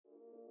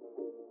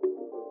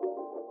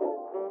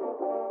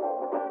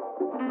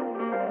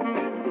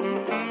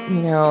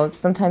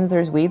Sometimes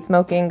there's weed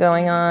smoking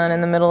going on in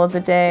the middle of the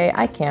day.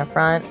 I can't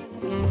front.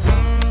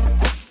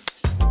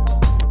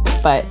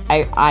 But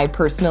I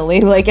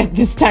personally, at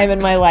this time in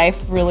my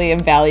life, really am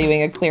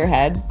valuing a clear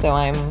head. So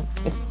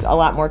it's a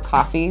lot more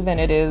coffee than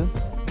it is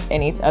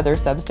any other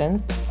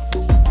substance.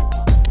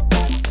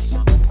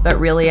 But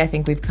really, I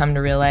think we've come to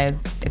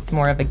realize it's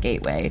more of a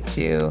gateway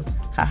to,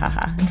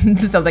 it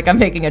sounds like I'm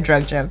making a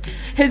drug joke.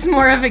 It's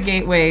more of a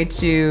gateway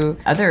to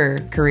other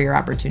career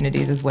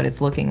opportunities is what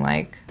it's looking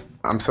like.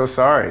 I'm so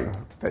sorry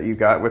that you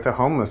got with a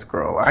homeless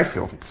girl. I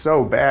feel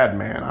so bad,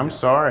 man. I'm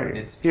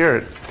sorry.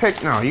 Here,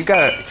 you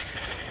gotta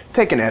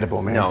take an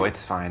edible, man. No,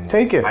 it's fine.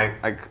 Take it.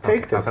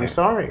 Take this. Okay. I'm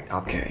sorry.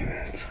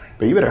 Okay.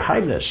 But you better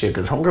hide that shit,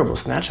 because homegirl will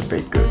snatch a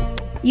bait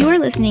good. You are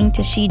listening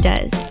to She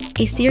Does,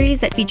 a series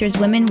that features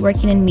women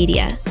working in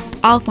media,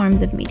 all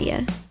forms of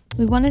media.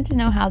 We wanted to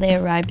know how they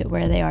arrived at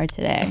where they are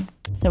today,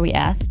 so we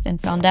asked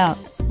and found out.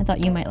 I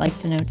thought you might like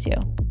to know too.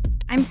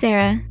 I'm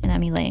Sarah. And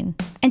I'm Elaine.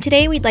 And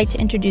today we'd like to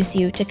introduce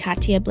you to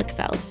Katya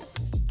Blichfeld.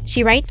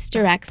 She writes,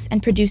 directs,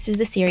 and produces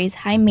the series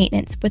High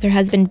Maintenance with her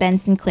husband Ben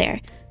Sinclair,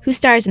 who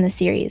stars in the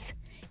series.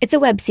 It's a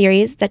web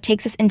series that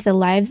takes us into the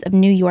lives of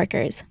New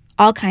Yorkers,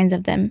 all kinds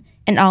of them,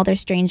 and all their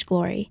strange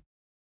glory.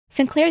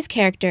 Sinclair's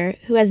character,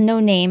 who has no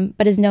name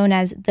but is known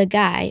as the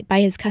Guy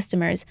by his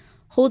customers,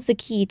 holds the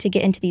key to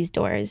get into these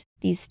doors,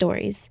 these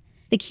stories.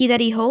 The key that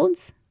he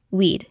holds?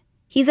 Weed.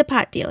 He's a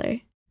pot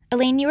dealer.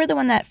 Elaine, you were the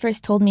one that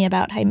first told me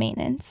about High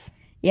Maintenance.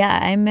 Yeah,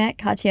 I met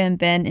Katya and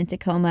Ben in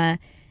Tacoma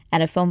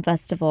at a film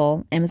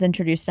festival and was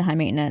introduced to High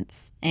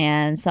Maintenance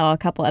and saw a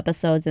couple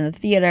episodes in the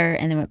theater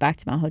and then went back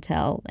to my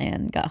hotel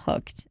and got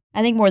hooked.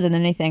 I think more than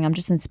anything, I'm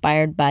just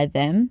inspired by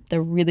them.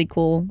 They're really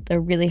cool, they're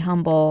really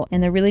humble,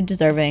 and they're really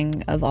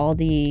deserving of all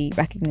the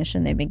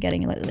recognition they've been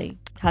getting lately.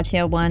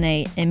 Katya won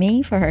an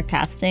Emmy for her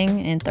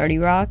casting in 30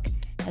 Rock,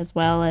 as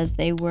well as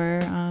they were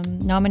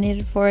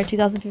nominated for a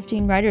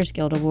 2015 Writers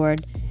Guild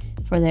Award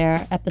for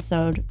their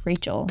episode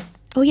Rachel.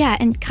 Oh yeah,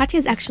 and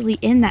Katya's actually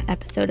in that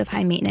episode of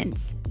High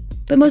Maintenance.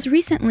 But most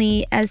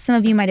recently, as some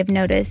of you might have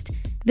noticed,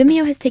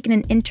 Vimeo has taken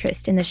an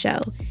interest in the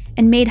show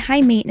and made High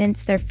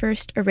Maintenance their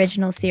first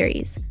original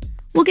series.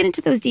 We'll get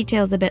into those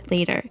details a bit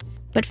later,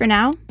 but for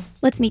now,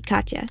 let's meet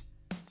Katya.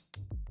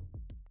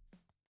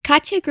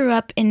 Katya grew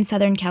up in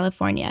Southern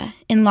California,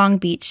 in Long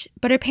Beach,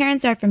 but her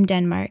parents are from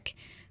Denmark,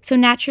 so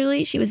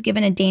naturally she was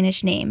given a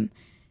Danish name,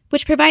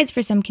 which provides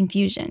for some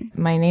confusion.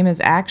 My name is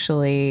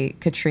actually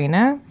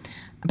Katrina,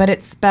 but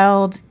it's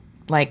spelled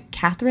like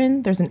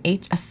Catherine. There's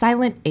a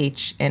silent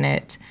H in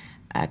it,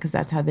 because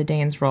that's how the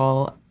Danes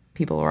roll.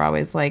 People were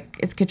always like,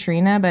 it's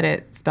Katrina, but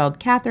it's spelled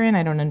Catherine.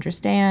 I don't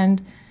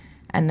understand.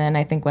 And then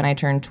I think when I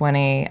turned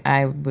 20,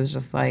 I was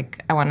just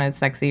like, I want a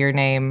sexier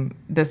name.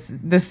 This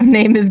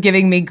name is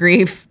giving me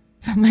grief.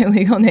 So my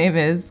legal name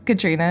is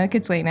Katrina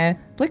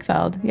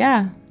Blichfeld.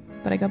 Yeah,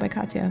 but I go by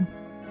Katya.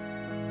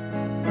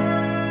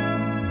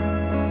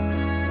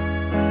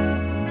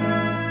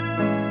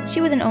 She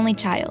was an only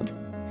child.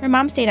 Her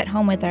mom stayed at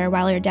home with her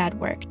while her dad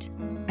worked.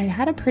 I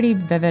had a pretty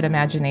vivid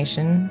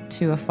imagination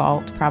to a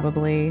fault,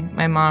 probably.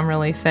 My mom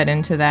really fed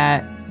into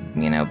that,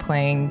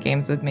 playing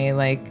games with me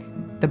like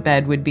the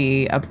bed would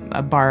be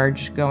a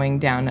barge going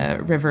down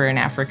a river in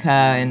Africa,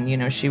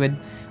 and, she would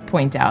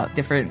point out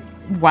different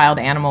wild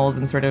animals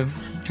and sort of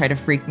try to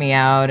freak me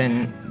out,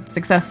 and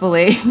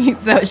successfully.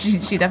 So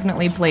she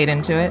definitely played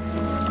into it.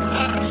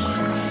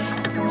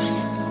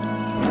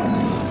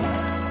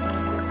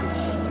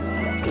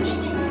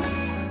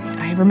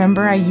 I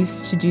remember I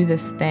used to do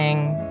this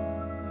thing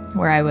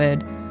where I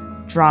would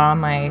draw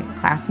my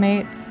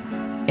classmates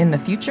in the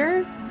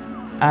future,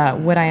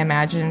 what I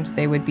imagined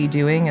they would be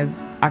doing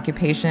as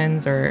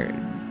occupations, or,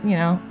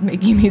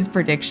 making these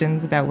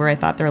predictions about where I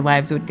thought their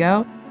lives would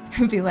go. It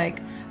would be like,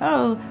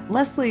 oh,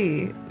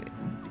 Leslie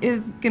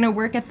is going to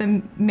work at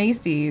the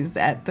Macy's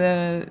at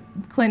the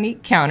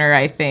Clinique counter,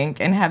 I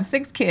think, and have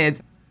 6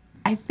 kids.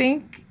 I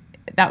think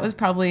that was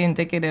probably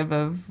indicative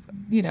of,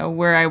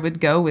 where I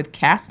would go with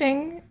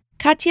casting.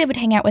 Katya would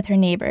hang out with her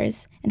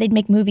neighbors, and they'd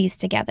make movies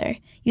together,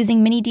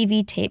 using mini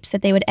DV tapes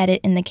that they would edit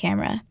in the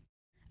camera.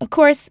 Of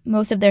course,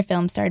 most of their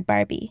films starred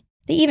Barbie.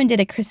 They even did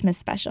a Christmas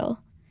special.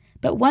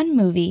 But one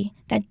movie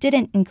that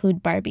didn't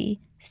include Barbie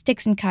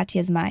sticks in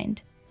Katya's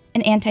mind.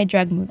 An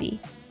anti-drug movie.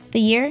 The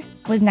year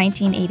was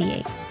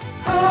 1988.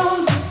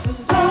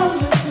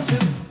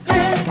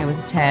 I think I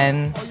was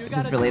 10. It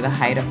was really the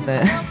height of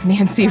the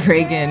Nancy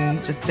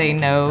Reagan just say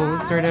no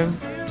sort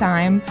of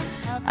time,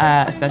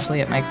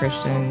 especially at my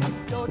Christian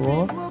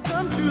school.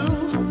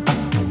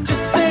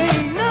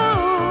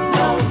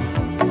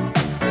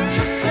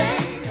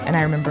 And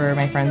I remember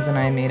my friends and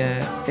I made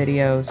a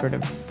video, sort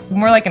of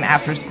more like an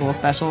after-school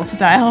special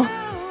style.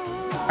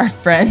 Our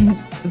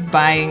friend was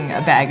buying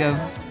a bag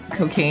of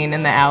cocaine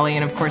in the alley,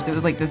 and of course it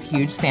was like this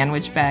huge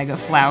sandwich bag of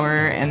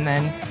flour, and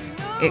then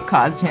it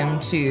caused him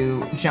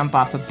to jump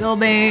off a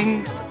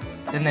building.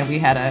 And then we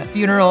had a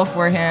funeral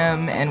for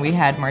him, and we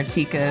had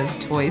Martika's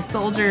Toy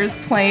Soldiers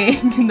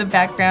playing in the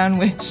background,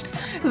 which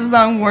is a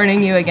song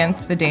warning you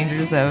against the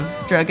dangers of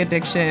drug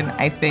addiction,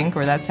 I think,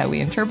 or that's how we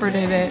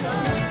interpreted it.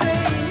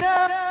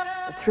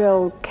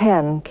 thrill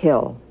can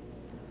kill.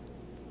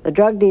 The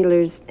drug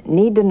dealers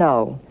need to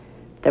know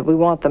that we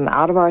want them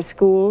out of our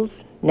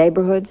schools,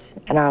 neighborhoods,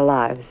 and our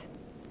lives.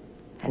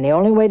 And the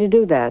only way to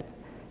do that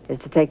is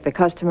to take the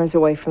customers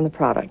away from the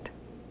product.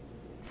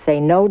 Say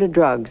no to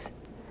drugs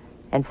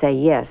and say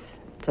yes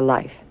to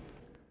life.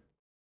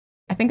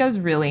 I think I was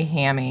really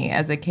hammy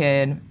as a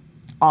kid,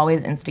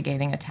 always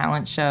instigating a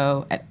talent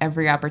show at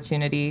every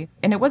opportunity.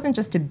 And it wasn't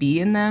just to be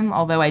in them,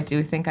 although I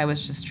do think I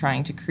was just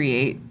trying to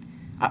create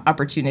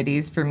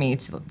opportunities for me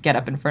to get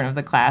up in front of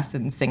the class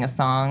and sing a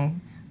song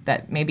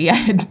that maybe I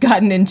had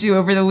gotten into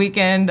over the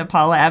weekend, a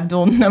Paula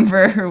Abdul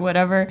number or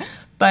whatever.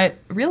 But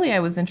really, I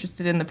was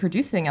interested in the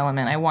producing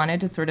element. I wanted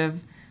to sort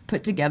of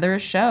put together a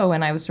show,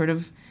 and I was sort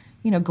of,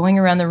 going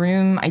around the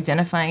room,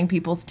 identifying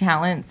people's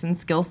talents and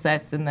skill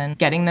sets, and then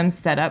getting them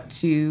set up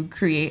to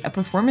create a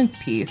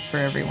performance piece for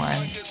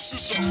everyone.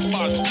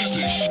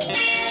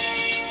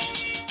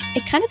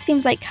 It kind of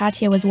seems like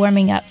Katya was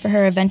warming up for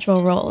her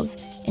eventual roles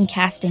in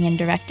casting and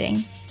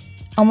directing,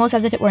 almost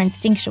as if it were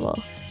instinctual.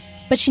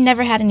 But she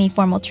never had any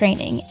formal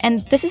training,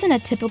 and this isn't a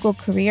typical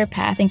career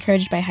path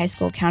encouraged by high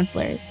school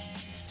counselors.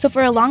 So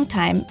for a long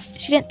time,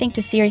 she didn't think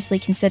to seriously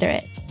consider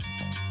it.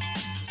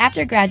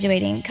 After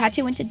graduating,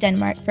 Katya went to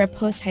Denmark for a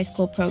post-high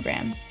school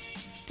program.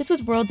 This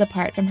was worlds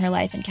apart from her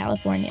life in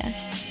California.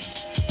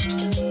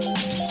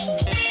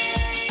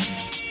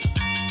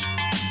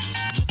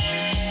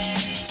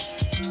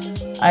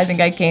 I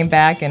think I came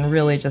back and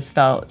really just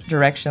felt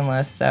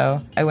directionless. So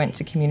I went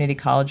to community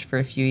college for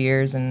a few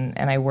years, and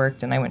I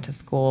worked and I went to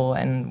school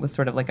and was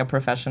sort of like a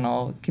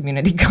professional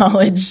community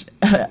college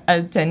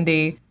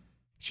attendee.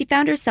 She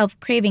found herself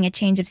craving a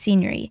change of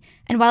scenery,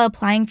 and while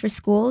applying for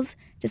schools,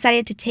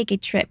 decided to take a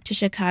trip to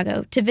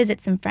Chicago to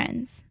visit some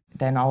friends.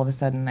 Then all of a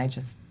sudden I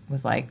just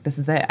was like, this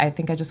is it. I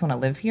think I just want to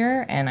live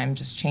here, and I'm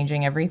just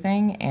changing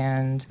everything,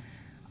 and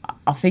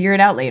I'll figure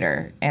it out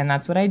later. And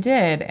that's what I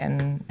did.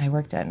 And I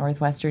worked at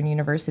Northwestern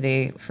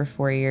University for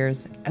 4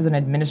 years as an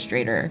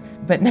administrator,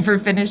 but never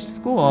finished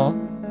school.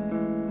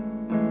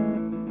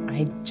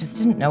 I just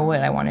didn't know what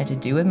I wanted to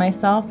do with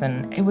myself.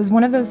 And it was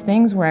one of those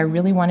things where I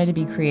really wanted to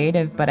be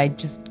creative, but I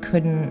just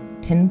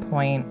couldn't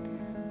pinpoint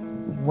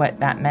what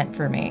that meant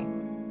for me.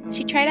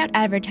 She tried out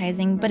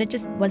advertising, but it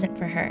just wasn't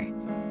for her.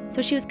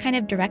 So she was kind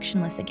of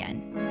directionless again.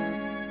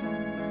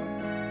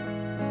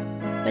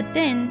 But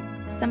then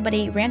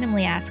somebody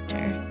randomly asked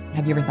her,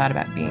 have you ever thought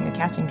about being a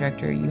casting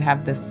director? You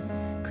have this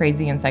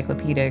crazy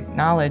encyclopedic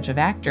knowledge of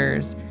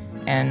actors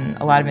and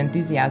a lot of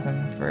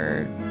enthusiasm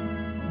for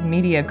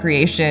media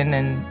creation,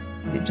 and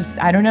it just,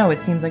 I don't know,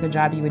 it seems like a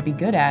job you would be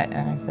good at.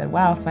 And I said,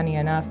 wow, funny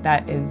enough,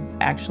 that is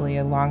actually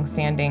a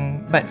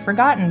long-standing but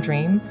forgotten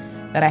dream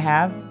that I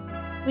have.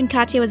 When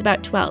Katya was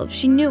about 12,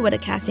 she knew what a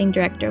casting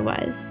director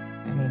was.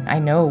 I mean, I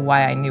know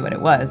why I knew what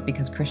it was,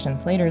 because Christian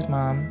Slater's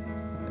mom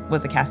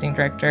was a casting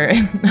director,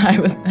 and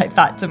I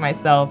thought to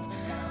myself,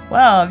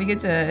 well, if you get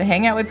to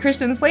hang out with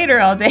Christian Slater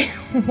all day,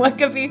 what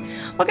could be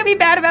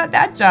bad about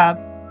that job?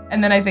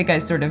 And then I think I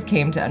sort of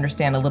came to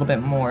understand a little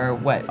bit more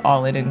what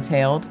all it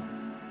entailed.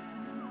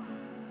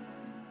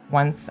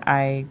 Once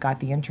I got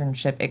the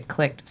internship, it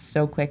clicked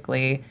so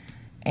quickly,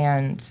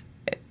 and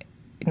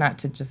not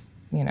to just,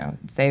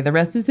 say the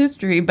rest is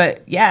history,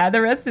 but yeah,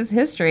 the rest is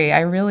history.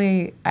 I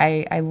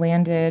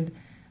landed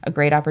a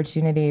great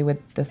opportunity with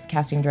this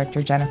casting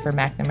director, Jennifer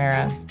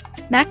McNamara.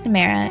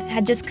 McNamara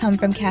had just come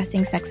from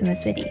casting Sex and the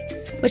City,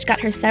 which got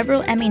her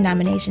several Emmy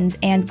nominations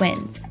and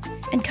wins.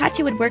 And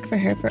Katya would work for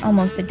her for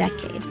almost a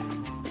decade.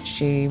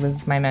 She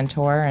was my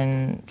mentor,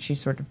 and she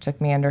sort of took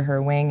me under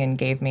her wing and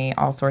gave me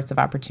all sorts of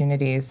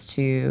opportunities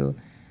to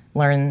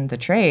learn the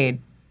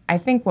trade. I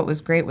think what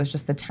was great was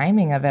just the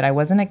timing of it. I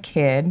wasn't a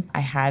kid.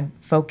 I had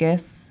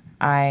focus.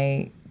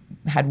 I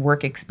had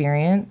work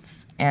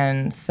experience,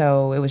 and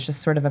so it was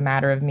just sort of a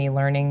matter of me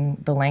learning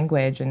the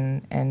language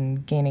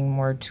and gaining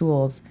more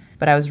tools.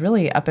 But I was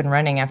really up and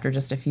running after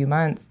just a few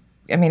months.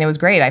 I mean, it was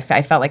great. I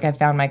felt like I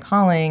found my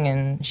calling,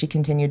 and she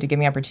continued to give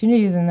me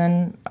opportunities, and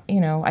then,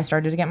 I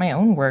started to get my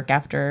own work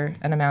after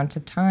an amount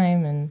of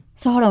time. And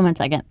so hold on one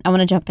second. I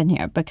want to jump in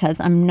here because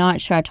I'm not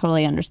sure I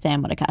totally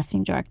understand what a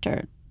casting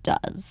director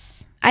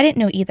does. I didn't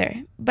know either,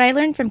 but I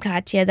learned from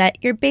Katya that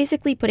you're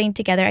basically putting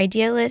together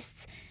idea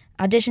lists,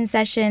 audition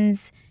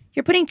sessions.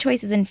 You're putting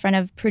choices in front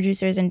of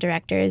producers and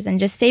directors and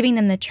just saving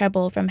them the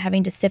trouble from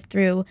having to sift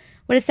through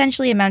what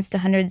essentially amounts to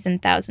hundreds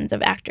and thousands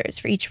of actors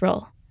for each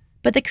role.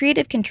 But the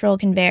creative control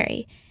can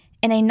vary.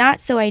 In a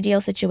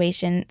not-so-ideal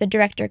situation, the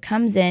director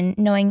comes in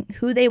knowing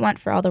who they want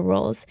for all the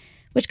roles,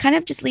 which kind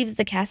of just leaves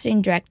the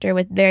casting director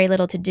with very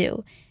little to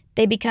do.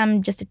 They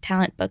become just a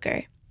talent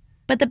booker.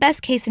 But the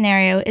best-case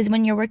scenario is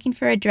when you're working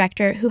for a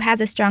director who has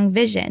a strong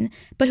vision,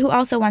 but who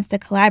also wants to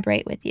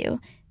collaborate with you.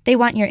 They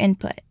want your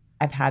input.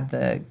 I've had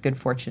the good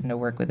fortune to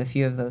work with a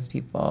few of those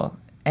people.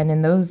 And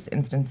in those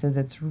instances,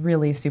 it's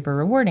really super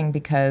rewarding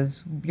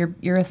because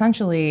you're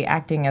essentially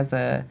acting as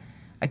a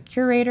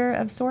curator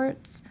of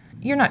sorts.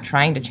 You're not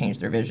trying to change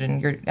their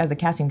vision. As a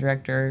casting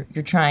director,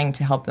 you're trying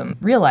to help them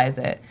realize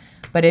it.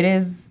 But it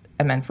is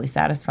immensely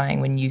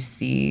satisfying when you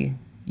see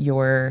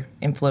your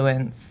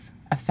influence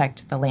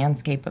affect the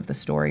landscape of the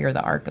story or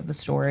the arc of the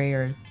story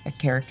or a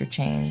character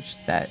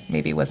change that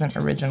maybe wasn't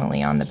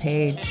originally on the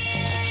page.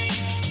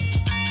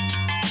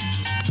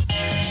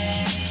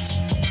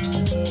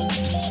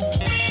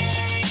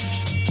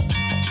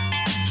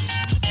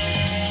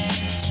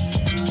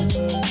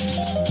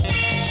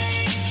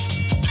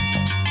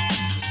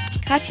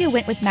 Katya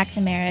went with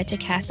McNamara to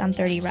cast on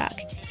 30 Rock,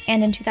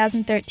 and in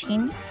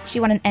 2013, she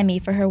won an Emmy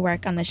for her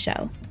work on the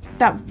show.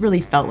 That really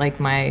felt like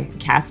my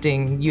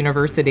casting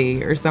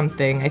university or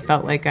something. I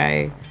felt like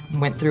I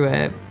went through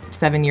a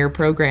 7-year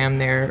program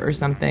there or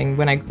something.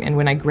 When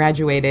I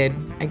graduated,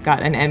 I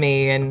got an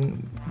Emmy,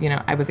 and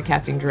I was a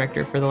casting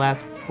director for the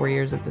last 4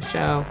 years of the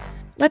show.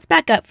 Let's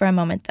back up for a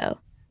moment, though.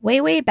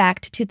 Way back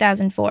to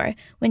 2004,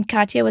 when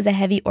Katya was a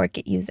heavy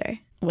Orkut user.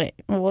 Wait,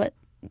 what?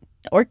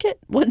 Orkut?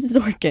 What is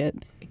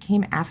Orkut? It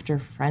came after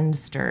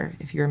Friendster,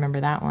 if you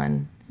remember that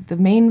one. The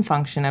main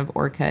function of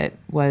Orkut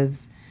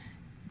was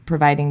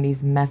providing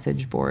these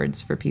message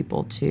boards for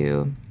people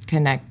to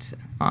connect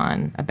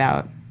on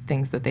about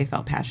things that they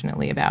felt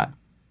passionately about.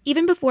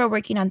 Even before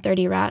working on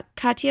 30 Rock,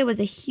 Katya was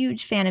a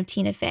huge fan of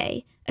Tina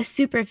Fey, a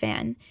super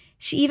fan.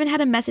 She even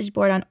had a message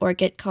board on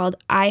Orkut called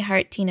I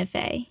Heart Tina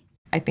Fey.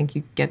 I think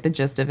you get the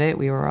gist of it.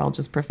 We were all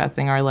just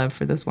professing our love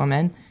for this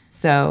woman.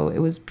 So it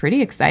was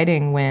pretty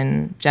exciting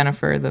when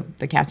Jennifer,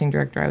 the casting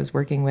director I was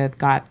working with,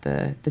 got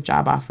the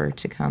job offer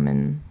to come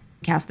and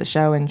cast the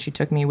show, and she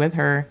took me with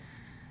her.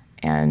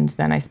 And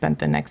then I spent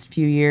the next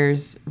few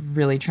years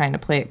really trying to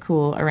play it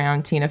cool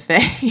around Tina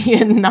Fey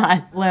and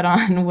not let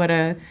on what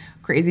a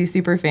crazy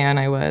super fan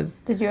I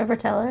was. Did you ever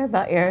tell her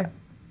about your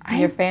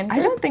fan group?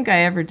 I don't think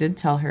I ever did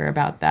tell her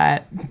about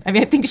that. I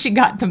mean, I think she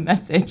got the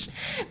message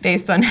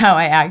based on how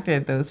I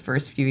acted those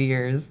first few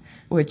years,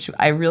 which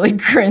I really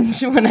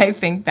cringe when I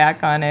think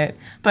back on it.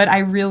 But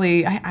I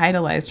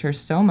idolized her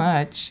so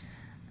much.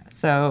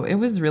 So it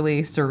was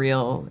really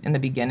surreal in the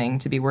beginning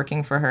to be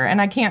working for her.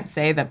 And I can't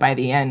say that by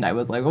the end I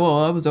was like,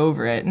 oh, I was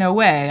over it. No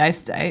way.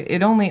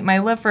 My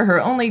love for her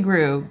only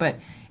grew, but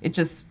it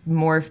just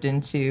morphed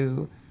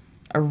into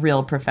a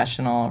real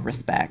professional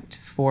respect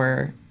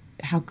for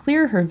how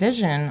clear her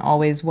vision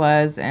always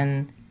was.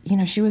 And,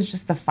 she was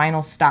just the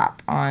final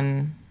stop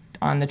on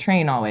the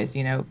train always.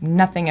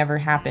 Nothing ever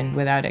happened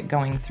without it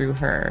going through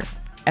her.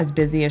 As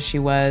busy as she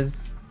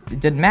was, it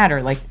didn't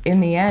matter. Like, in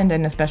the end,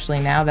 and especially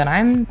now that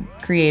I'm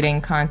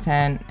creating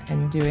content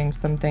and doing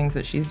some things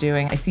that she's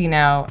doing, I see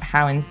now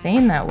how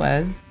insane that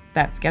was,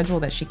 that schedule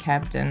that she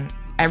kept, and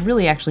I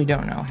really actually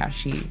don't know how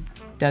she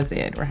does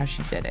it or how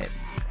she did it.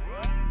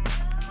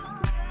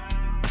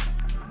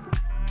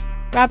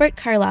 Robert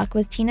Carlock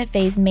was Tina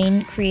Fey's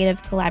main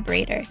creative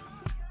collaborator.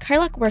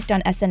 Carlock worked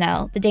on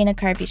SNL, The Dana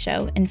Carvey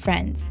Show, and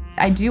Friends.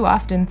 I do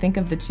often think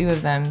of the two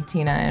of them,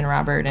 Tina and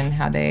Robert, and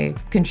how they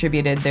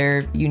contributed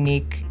their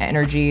unique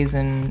energies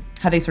and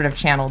how they sort of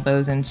channeled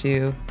those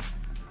into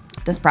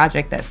this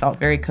project that felt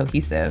very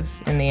cohesive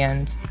in the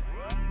end.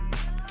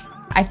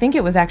 I think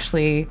it was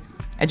actually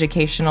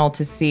educational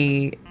to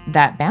see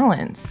that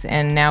balance.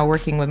 And now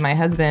working with my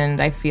husband,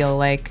 I feel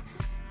like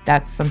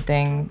that's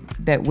something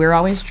that we're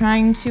always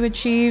trying to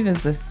achieve,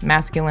 is this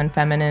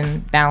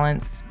masculine-feminine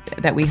balance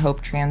that we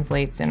hope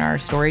translates in our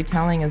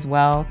storytelling as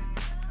well.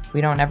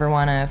 We don't ever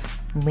want to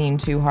lean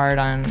too hard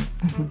on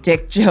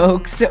dick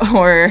jokes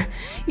or,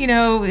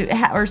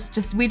 or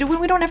just we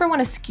don't ever want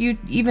to skew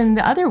even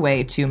the other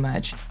way too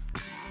much.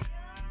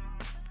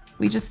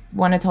 We just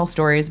want to tell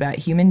stories about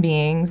human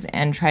beings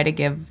and try to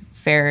give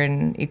fair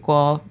and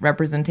equal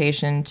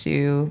representation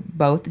to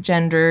both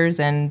genders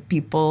and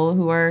people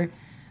who are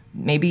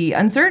maybe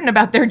uncertain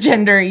about their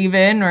gender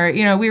even, or,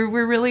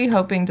 we're really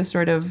hoping to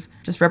sort of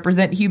just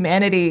represent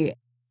humanity.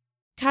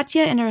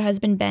 Katya and her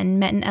husband Ben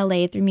met in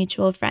LA through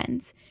mutual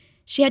friends.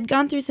 She had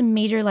gone through some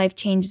major life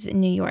changes in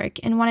New York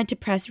and wanted to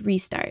press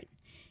restart.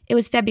 It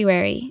was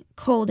February,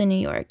 cold in New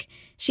York.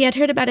 She had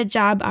heard about a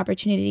job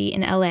opportunity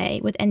in LA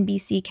with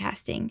NBC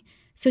casting,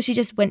 so she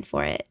just went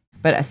for it.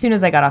 But as soon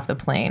as I got off the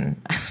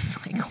plane, I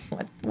was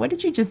like, what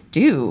did you just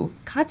do?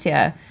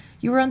 Katya,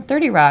 you were on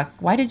 30 Rock.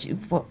 Why did you?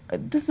 Well,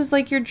 this was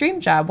like your dream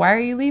job. Why are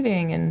you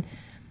leaving? And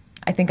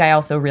I think I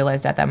also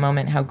realized at that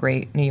moment how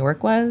great New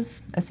York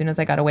was as soon as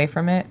I got away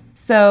from it.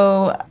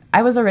 So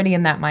I was already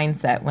in that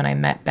mindset when I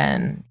met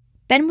Ben.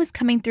 Ben was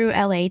coming through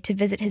LA to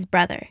visit his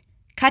brother.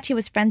 Katya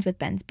was friends with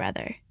Ben's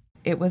brother.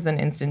 It was an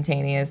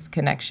instantaneous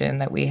connection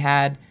that we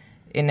had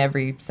in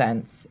every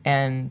sense.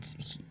 And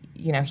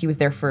he was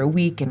there for a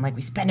week, and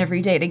we spend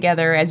every day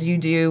together, as you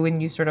do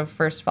when you sort of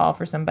first fall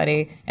for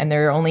somebody and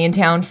they're only in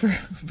town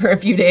for a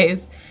few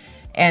days.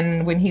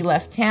 And when he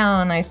left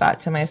town, I thought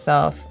to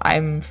myself,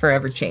 I'm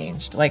forever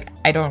changed.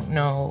 I don't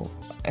know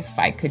if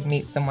I could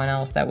meet someone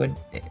else that would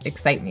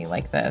excite me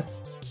like this.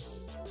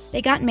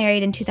 They got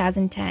married in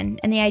 2010,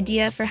 and the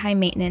idea for High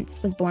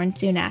Maintenance was born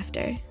soon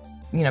after.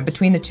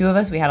 Between the two of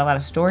us, we had a lot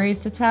of stories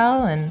to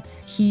tell, and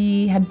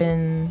he had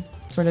been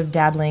sort of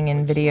dabbling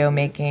in video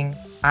making.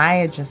 I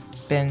had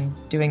just been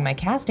doing my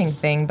casting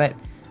thing, but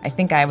I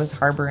think I was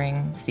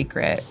harboring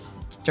secret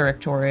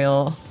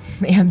directorial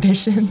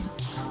ambitions.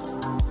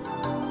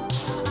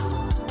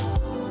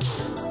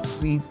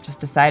 we just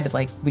decided,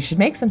 like, we should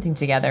make something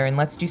together and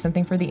let's do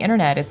something for the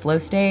internet. It's low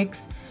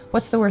stakes.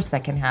 What's the worst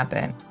that can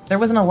happen? There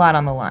wasn't a lot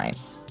on the line.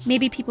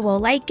 Maybe people will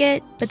like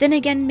it, but then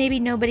again, maybe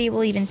nobody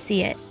will even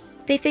see it.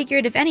 They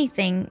figured, if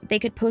anything, they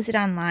could post it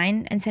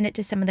online and send it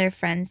to some of their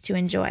friends to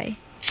enjoy.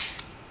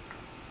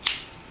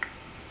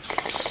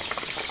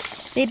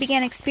 They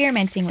began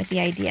experimenting with the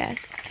idea,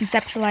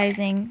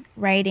 conceptualizing,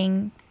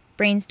 writing,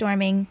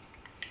 brainstorming,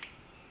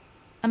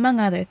 among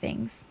other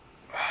things.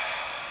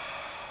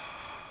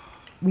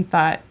 We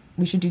thought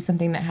we should do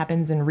something that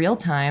happens in real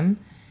time,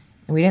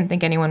 and we didn't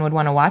think anyone would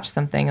want to watch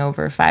something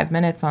over 5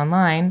 minutes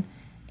online,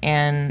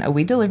 and a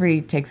weed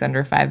delivery takes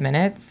under 5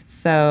 minutes,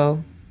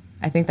 so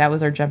I think that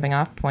was our jumping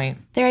off point.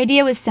 Their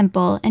idea was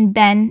simple, and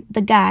Ben,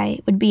 the guy,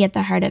 would be at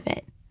the heart of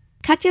it.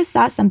 Katya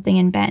saw something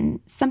in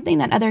Ben, something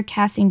that other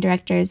casting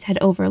directors had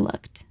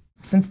overlooked.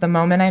 Since the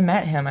moment I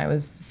met him, I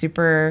was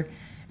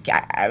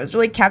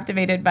really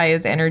captivated by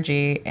his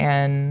energy,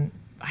 and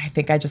I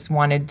think I just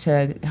wanted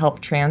to help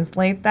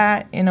translate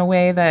that in a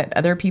way that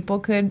other people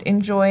could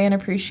enjoy and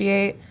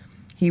appreciate.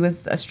 He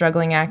was a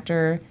struggling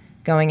actor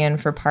going in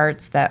for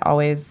parts that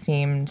always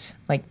seemed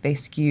like they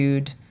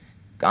skewed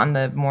on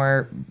the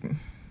more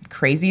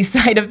crazy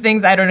side of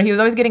things. I don't know. He was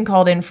always getting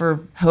called in for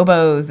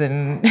hobos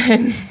and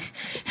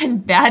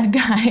bad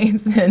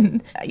guys.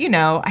 And, you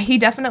know, he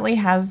definitely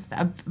has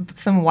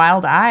some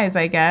wild eyes,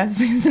 I guess.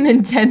 He's an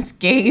intense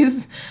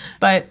gaze.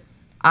 But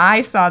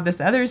I saw this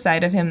other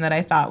side of him that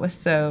I thought was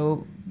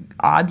so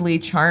oddly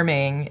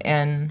charming.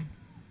 And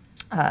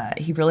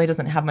he really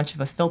doesn't have much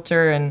of a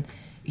filter. And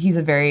he's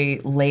a very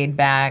laid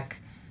back,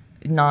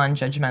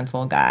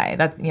 non-judgmental guy.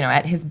 That's, you know,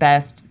 at his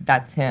best,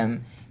 that's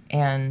him.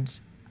 And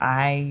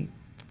I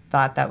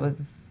thought that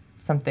was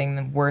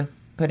something worth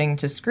putting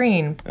to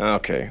screen.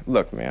 Okay,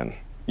 look, man,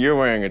 you're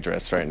wearing a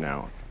dress right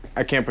now.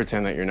 I can't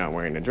pretend that you're not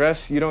wearing a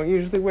dress. You don't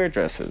usually wear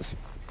dresses,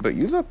 but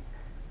you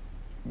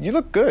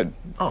look good.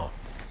 Oh,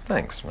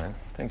 thanks, man.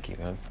 Thank you.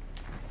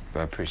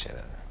 I appreciate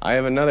it. I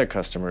have another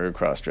customer who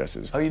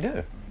cross-dresses. Oh, you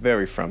do?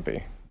 Very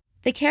frumpy.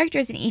 The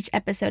characters in each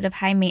episode of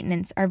High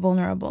Maintenance are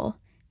vulnerable.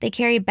 They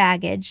carry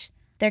baggage.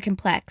 They're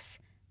complex,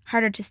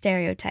 harder to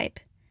stereotype.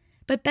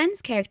 But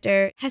Ben's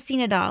character has seen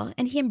it all,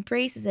 and he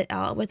embraces it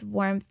all with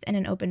warmth and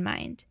an open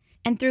mind.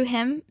 And through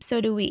him,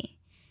 so do we.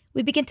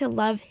 We begin to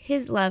love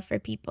his love for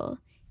people.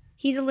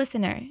 He's a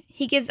listener.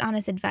 He gives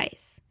honest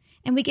advice.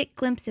 And we get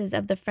glimpses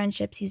of the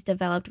friendships he's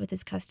developed with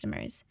his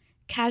customers.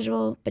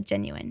 Casual, but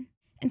genuine.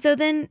 And so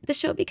then, the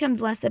show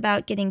becomes less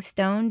about getting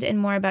stoned and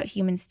more about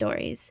human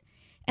stories.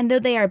 And though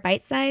they are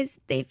bite-sized,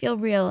 they feel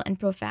real and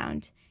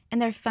profound.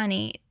 And they're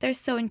funny. They're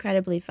so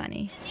incredibly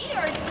funny. In New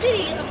York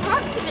City,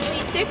 approximately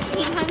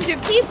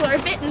 1,600 people are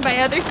bitten by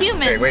other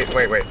humans. Wait.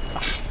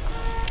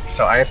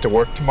 So I have to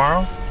work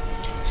tomorrow?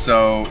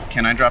 So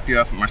can I drop you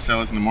off at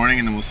Marcella's in the morning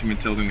and then we'll see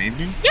Matilda in the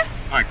evening? Yeah.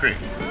 All right, great.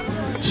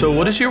 So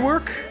what is your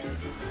work?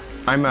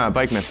 I'm a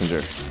bike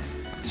messenger.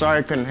 Sorry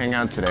I couldn't hang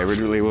out today.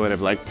 Really would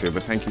have liked to,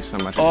 but thank you so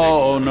much.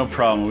 Oh, no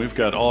problem. We've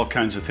got all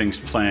kinds of things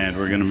planned.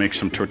 We're going to make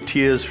some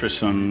tortillas for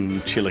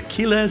some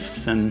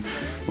chilaquiles, and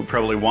we'll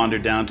probably wander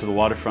down to the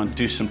waterfront,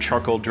 do some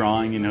charcoal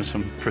drawing, you know,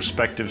 some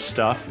perspective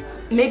stuff.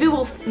 Maybe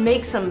we'll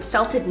make some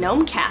felted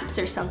gnome caps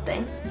or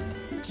something.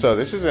 So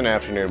this is an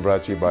afternoon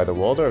brought to you by the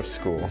Waldorf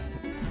School.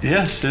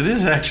 Yes, it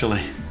is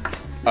actually.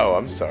 Oh,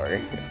 I'm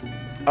sorry.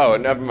 Oh,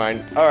 never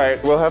mind. All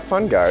right, we'll have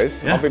fun,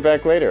 guys. Yeah. I'll be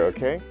back later,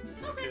 okay?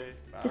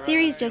 The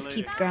series just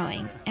keeps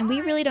growing, and we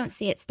really don't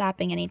see it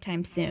stopping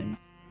anytime soon.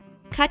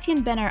 Katya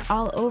and Ben are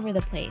all over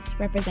the place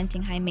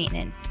representing High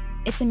Maintenance.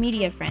 It's a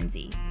media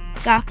frenzy.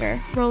 Gawker,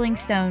 Rolling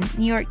Stone,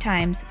 New York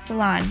Times,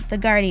 Salon, The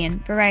Guardian,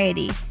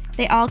 Variety,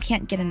 they all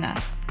can't get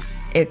enough.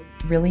 It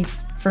really,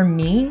 for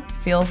me,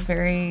 feels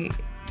very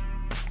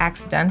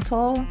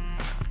accidental,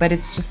 but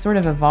it's just sort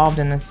of evolved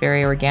in this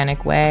very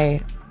organic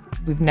way.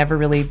 We've never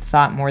really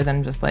thought more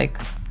than just like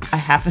a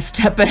half a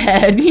step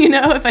ahead, you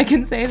know, if I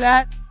can say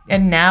that.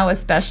 And now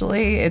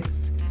especially,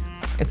 it's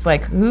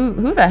like,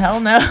 who the hell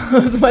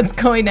knows what's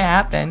going to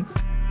happen?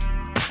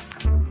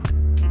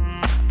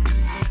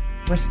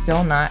 We're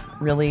still not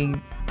really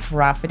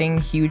profiting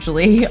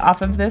hugely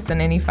off of this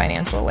in any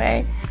financial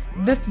way.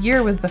 This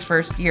year was the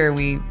first year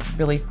we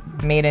really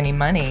made any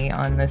money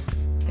on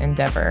this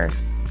endeavor.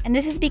 And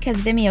this is because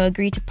Vimeo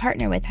agreed to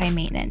partner with High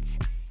Maintenance,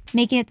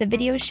 making it the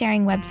video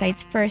sharing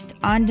website's first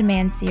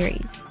on-demand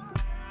series.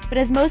 But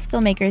as most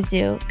filmmakers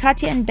do,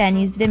 Katya and Ben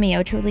used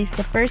Vimeo to release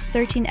the first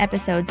 13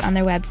 episodes on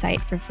their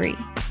website for free.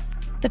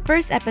 The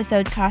first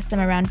episode cost them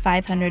around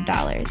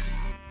 $500.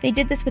 They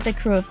did this with a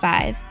crew of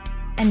 5,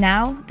 and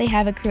now they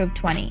have a crew of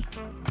 20.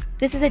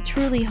 This is a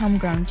truly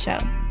homegrown show.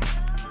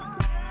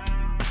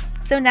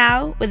 So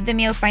now, with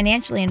Vimeo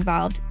financially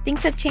involved,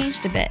 things have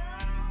changed a bit.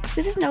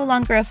 This is no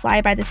longer a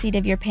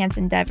fly-by-the-seat-of-your-pants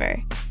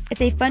endeavor.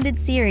 It's a funded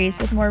series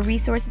with more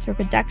resources for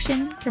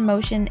production,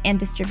 promotion, and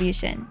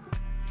distribution.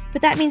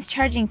 But that means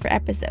charging for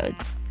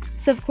episodes.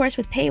 So of course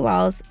with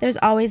paywalls, there's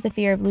always the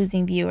fear of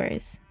losing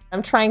viewers.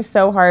 I'm trying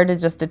so hard to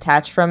just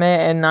detach from it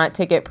and not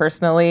take it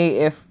personally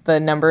if the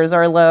numbers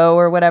are low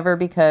or whatever,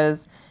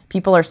 because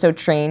people are so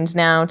trained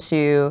now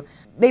to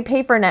they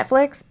pay for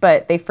Netflix,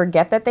 but they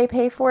forget that they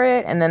pay for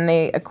it, and then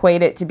they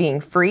equate it to being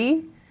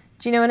free.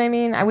 Do you know what I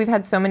mean? We've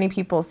had so many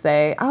people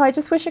say, oh, I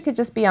just wish it could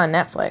just be on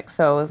Netflix.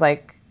 So it was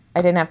like,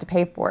 I didn't have to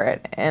pay for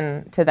it.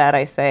 And to that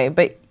I say,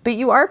 but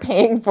you are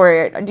paying for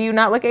it. Do you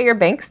not look at your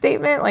bank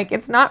statement? Like,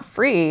 it's not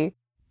free.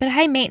 But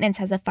High Maintenance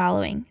has a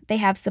following. They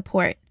have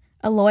support,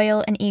 a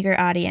loyal and eager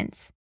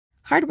audience.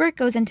 Hard work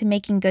goes into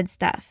making good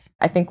stuff.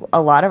 I think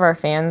a lot of our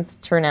fans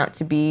turn out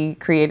to be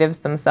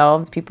creatives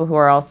themselves, people who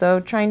are also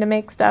trying to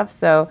make stuff.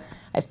 So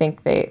I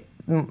think they,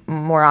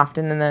 more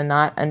often than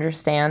not,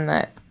 understand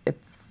that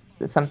it's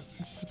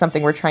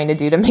something we're trying to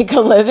do to make a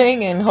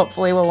living, and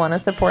hopefully will want to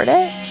support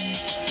it.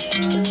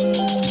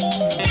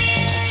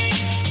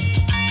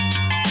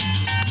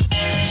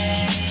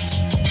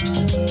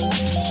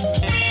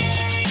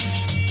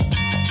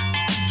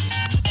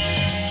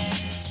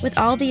 With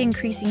all the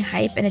increasing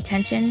hype and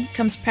attention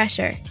comes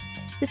pressure.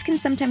 This can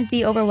sometimes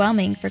be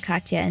overwhelming for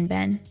Katya and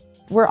Ben.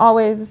 We're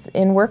always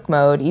in work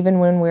mode. Even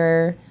when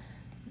we're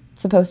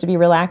supposed to be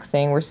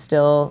relaxing, we're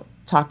still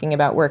talking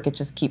about work. It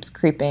just keeps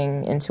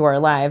creeping into our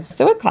lives.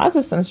 So it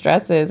causes some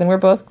stresses, and we're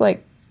both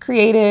like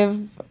creative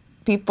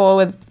people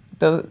with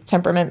the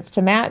temperaments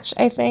to match,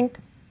 I think.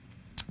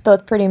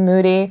 Both pretty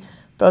moody,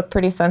 both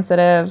pretty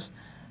sensitive.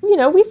 You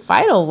know, we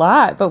fight a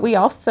lot, but we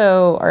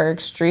also are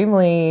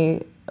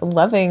extremely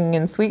loving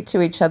and sweet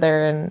to each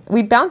other, and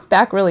we bounce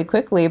back really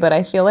quickly, but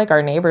I feel like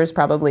our neighbors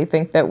probably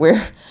think that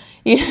we're,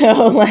 you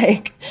know,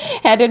 like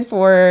headed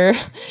for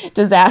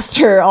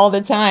disaster all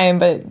the time,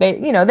 but they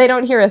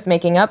don't hear us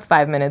making up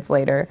 5 minutes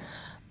later.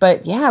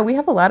 But yeah, we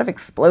have a lot of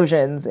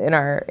explosions in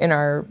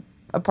our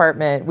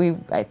apartment.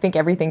 I think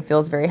everything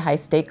feels very high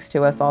stakes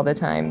to us all the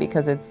time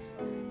because it's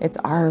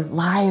our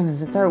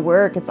lives, it's our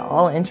work, it's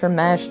all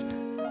intermeshed.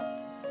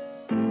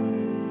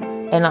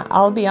 And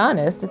I'll be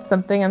honest, it's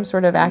something I'm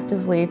sort of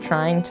actively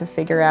trying to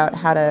figure out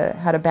how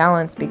to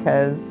balance,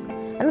 because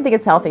I don't think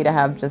it's healthy to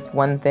have just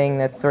one thing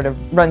that sort of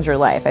runs your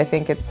life. I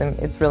think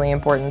it's really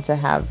important to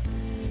have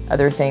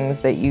other things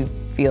that you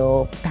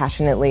feel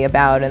passionately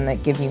about and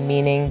that give you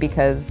meaning,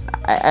 because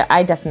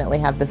I definitely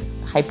have this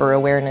hyper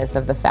awareness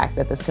of the fact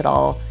that this could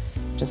all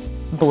just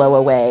blow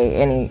away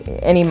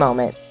any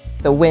moment.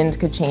 The wind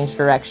could change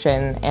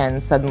direction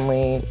and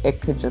suddenly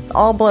it could just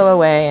all blow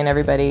away and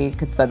everybody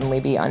could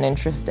suddenly be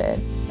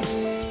uninterested.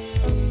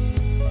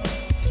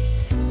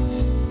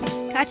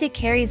 Katya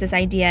carries this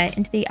idea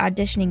into the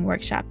auditioning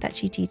workshop that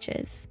she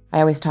teaches. I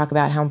always talk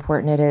about how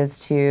important it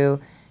is to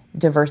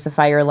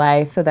diversify your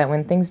life so that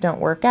when things don't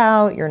work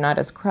out, you're not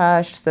as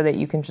crushed, so that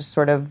you can just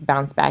sort of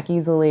bounce back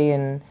easily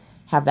and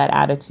have that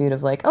attitude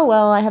of like, oh,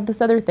 well, I have this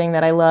other thing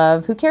that I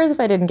love. Who cares if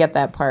I didn't get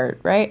that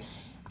part, right?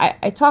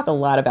 I talk a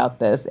lot about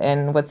this,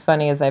 and what's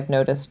funny is I've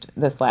noticed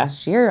this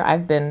last year,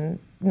 I've been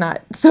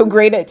not so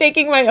great at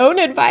taking my own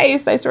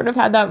advice. I sort of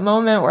had that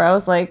moment where I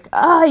was like,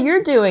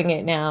 you're doing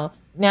it now.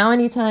 Now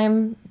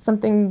anytime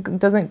something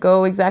doesn't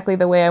go exactly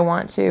the way I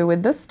want to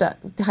with this stuff,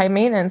 high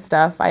maintenance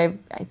stuff,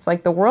 it's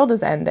like the world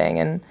is ending,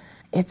 and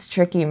it's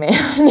tricky, man.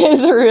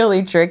 It's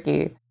really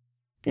tricky.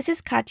 This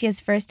is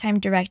Katya's first time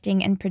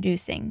directing and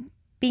producing,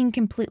 being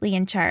completely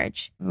in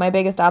charge. My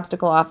biggest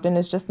obstacle often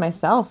is just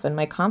myself and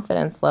my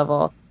confidence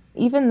level.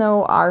 Even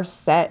though our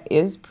set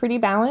is pretty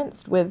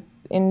balanced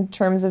in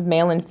terms of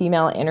male and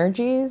female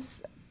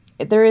energies,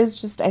 there is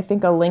just, I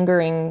think, a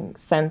lingering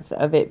sense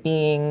of it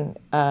being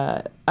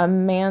a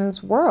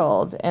man's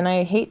world. And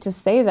I hate to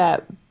say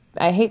that.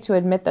 I hate to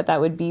admit that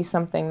would be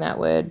something that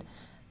would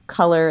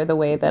color the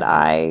way that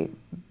I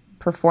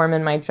perform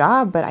in my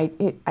job, but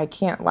I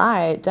can't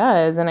lie, it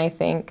does. And I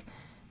think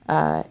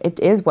it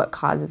is what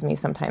causes me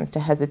sometimes to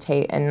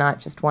hesitate and not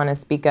just want to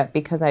speak up,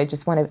 because I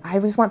just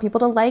want people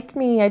to like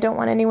me. I don't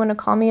want anyone to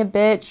call me a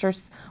bitch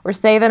or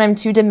say that I'm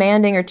too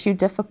demanding or too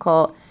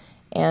difficult.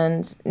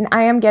 And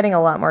I am getting a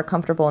lot more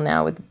comfortable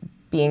now with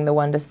being the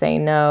one to say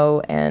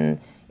no. And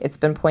it's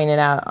been pointed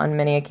out on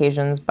many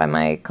occasions by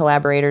my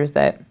collaborators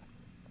that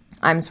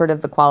I'm sort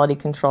of the quality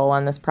control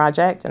on this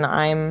project, and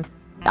I'm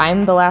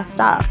the last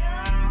stop.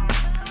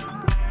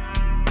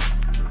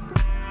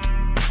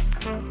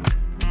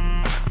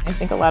 I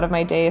think a lot of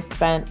my day is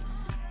spent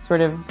sort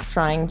of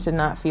trying to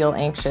not feel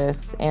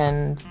anxious,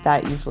 and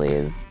that usually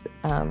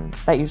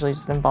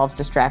just involves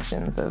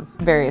distractions of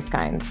various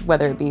kinds,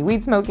 whether it be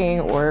weed smoking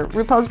or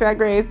RuPaul's Drag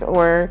Race,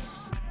 or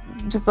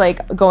just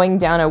like going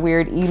down a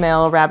weird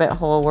email rabbit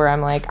hole where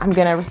I'm like, I'm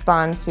gonna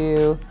respond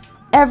to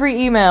every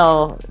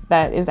email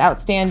that is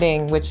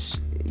outstanding, which,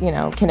 you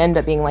know, can end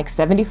up being like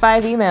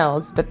 75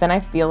 emails, but then I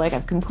feel like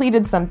I've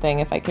completed something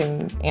if I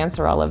can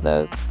answer all of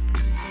those.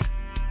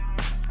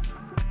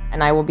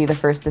 And I will be the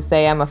first to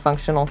say I'm a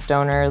functional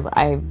stoner.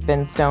 I've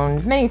been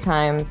stoned many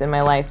times in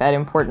my life at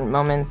important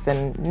moments,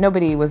 and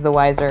nobody was the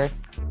wiser.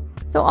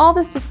 So all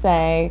this to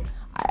say,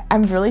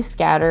 I'm really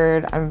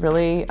scattered. I'm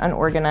really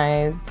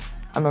unorganized.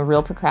 I'm a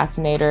real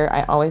procrastinator.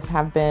 I always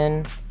have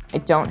been. I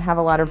don't have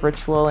a lot of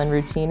ritual and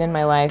routine in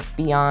my life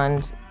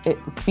beyond,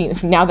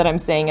 now that I'm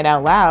saying it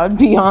out loud,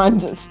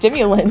 beyond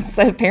stimulants,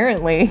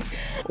 apparently,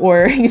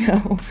 or,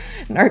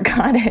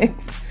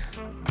 narcotics.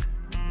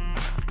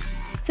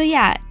 So So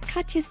yeah,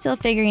 Katya's still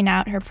figuring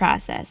out her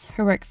process,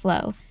 her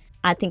workflow.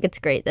 I think it's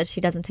great that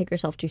she doesn't take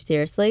herself too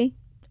seriously.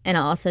 And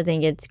I also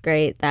think it's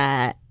great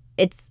that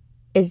it's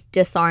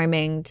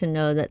disarming to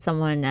know that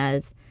someone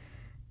as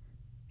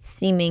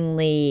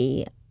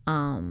seemingly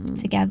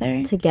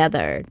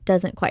together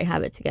doesn't quite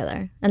have it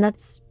together. And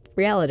that's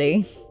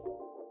reality. Do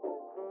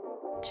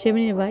you have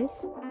any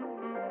advice?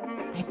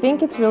 I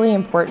think it's really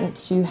important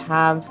to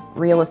have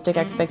realistic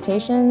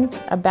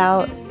expectations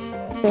about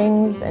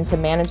things and to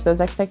manage those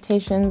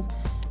expectations,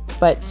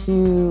 but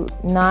to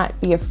not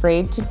be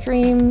afraid to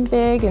dream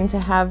big and to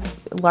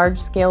have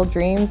large-scale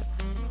dreams.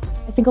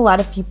 I think a lot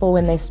of people,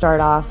 when they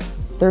start off,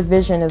 their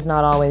vision is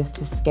not always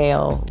to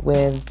scale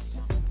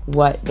with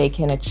what they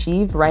can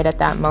achieve right at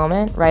that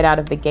moment, right out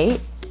of the gate.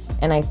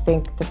 And I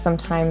think that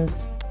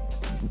sometimes,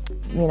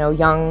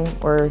 young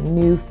or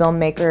new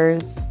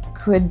filmmakers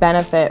could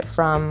benefit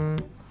from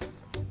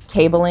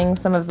tabling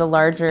some of the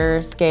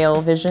larger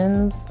scale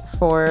visions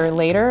for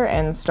later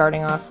and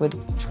starting off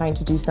with trying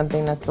to do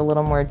something that's a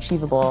little more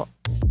achievable.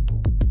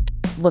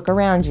 Look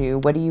around you.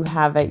 What do you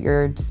have at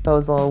your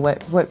disposal?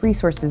 What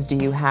resources do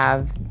you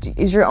have?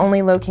 Is your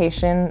only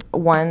location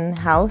one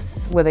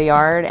house with a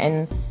yard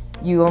and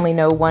you only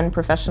know one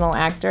professional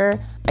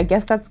actor? I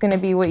guess that's going to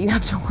be what you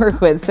have to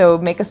work with. So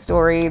make a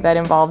story that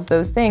involves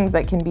those things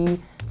that can be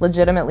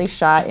legitimately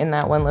shot in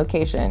that one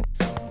location.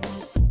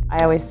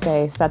 I always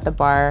say set the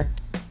bar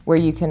where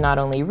you can not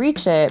only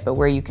reach it, but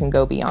where you can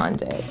go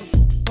beyond it.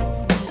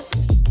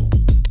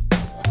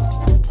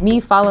 Me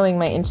following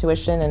my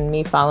intuition and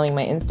me following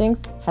my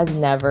instincts has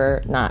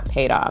never not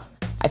paid off.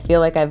 I feel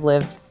like I've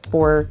lived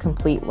 4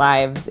 complete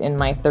lives in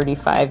my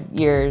 35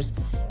 years,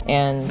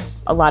 and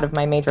a lot of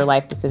my major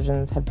life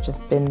decisions have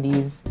just been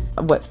these,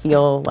 what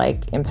feel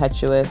like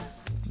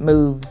impetuous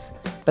moves,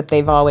 but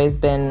they've always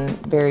been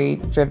very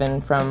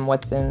driven from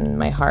what's in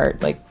my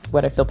heart, like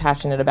what I feel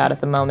passionate about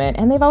at the moment,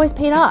 and they've always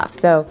paid off.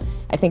 So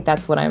I think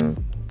that's what I'm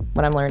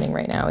learning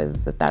right now,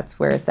 is that that's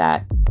where it's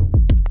at.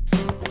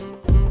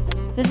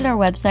 Visit our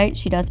website,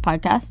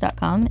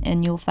 shedoespodcast.com,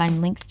 and you'll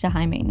find links to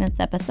high maintenance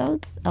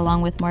episodes,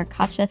 along with more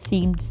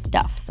Katya-themed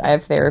stuff. I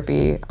have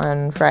therapy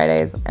on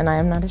Fridays, and I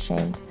am not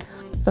ashamed.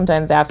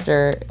 Sometimes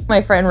after, my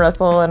friend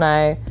Russell and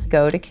I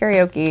go to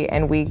karaoke,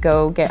 and we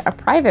go get a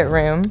private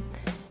room,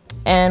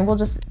 and we'll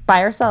just,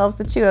 by ourselves,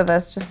 the 2 of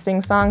us, just sing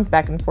songs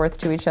back and forth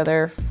to each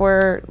other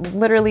for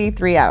literally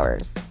 3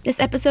 hours. This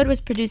episode was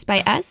produced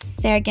by us,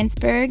 Sarah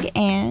Ginsberg,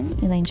 and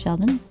Elaine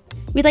Sheldon.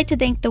 We'd like to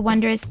thank the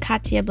wondrous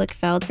Katya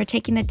Blichfeld for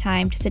taking the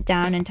time to sit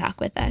down and talk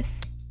with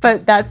us.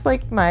 But that's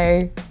like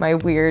my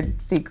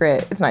weird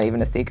secret. It's not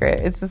even a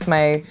secret. It's just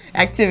my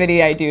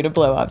activity I do to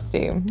blow off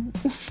steam.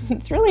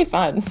 It's really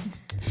fun.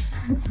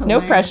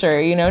 No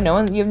pressure, you have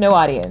no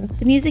audience.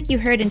 The music you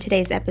heard in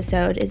today's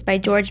episode is by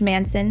George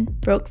Manson,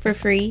 Broke for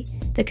Free,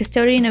 The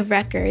Custodian of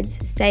Records,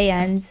 Say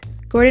Ends,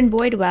 Gordon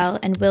Boydwell,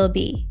 and Will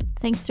B.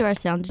 Thanks to our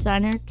sound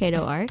designer,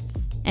 Cato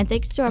Arts, and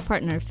thanks to our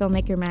partner,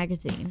 Filmmaker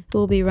Magazine, who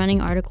will be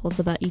running articles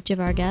about each of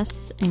our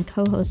guests and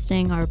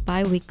co-hosting our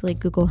bi-weekly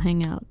Google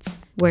Hangouts,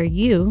 where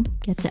you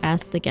get to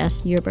ask the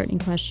guests your burning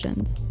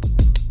questions.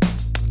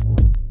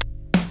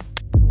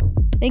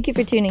 Thank you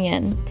for tuning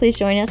in. Please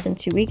join us in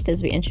 2 weeks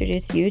as we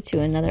introduce you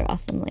to another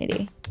awesome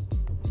lady.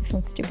 This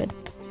sounds stupid.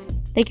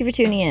 Thank you for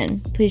tuning in.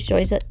 Please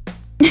join us.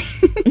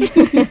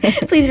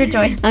 Please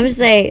rejoice. I'm going to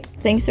say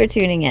thanks for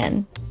tuning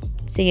in.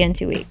 See you in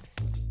 2 weeks.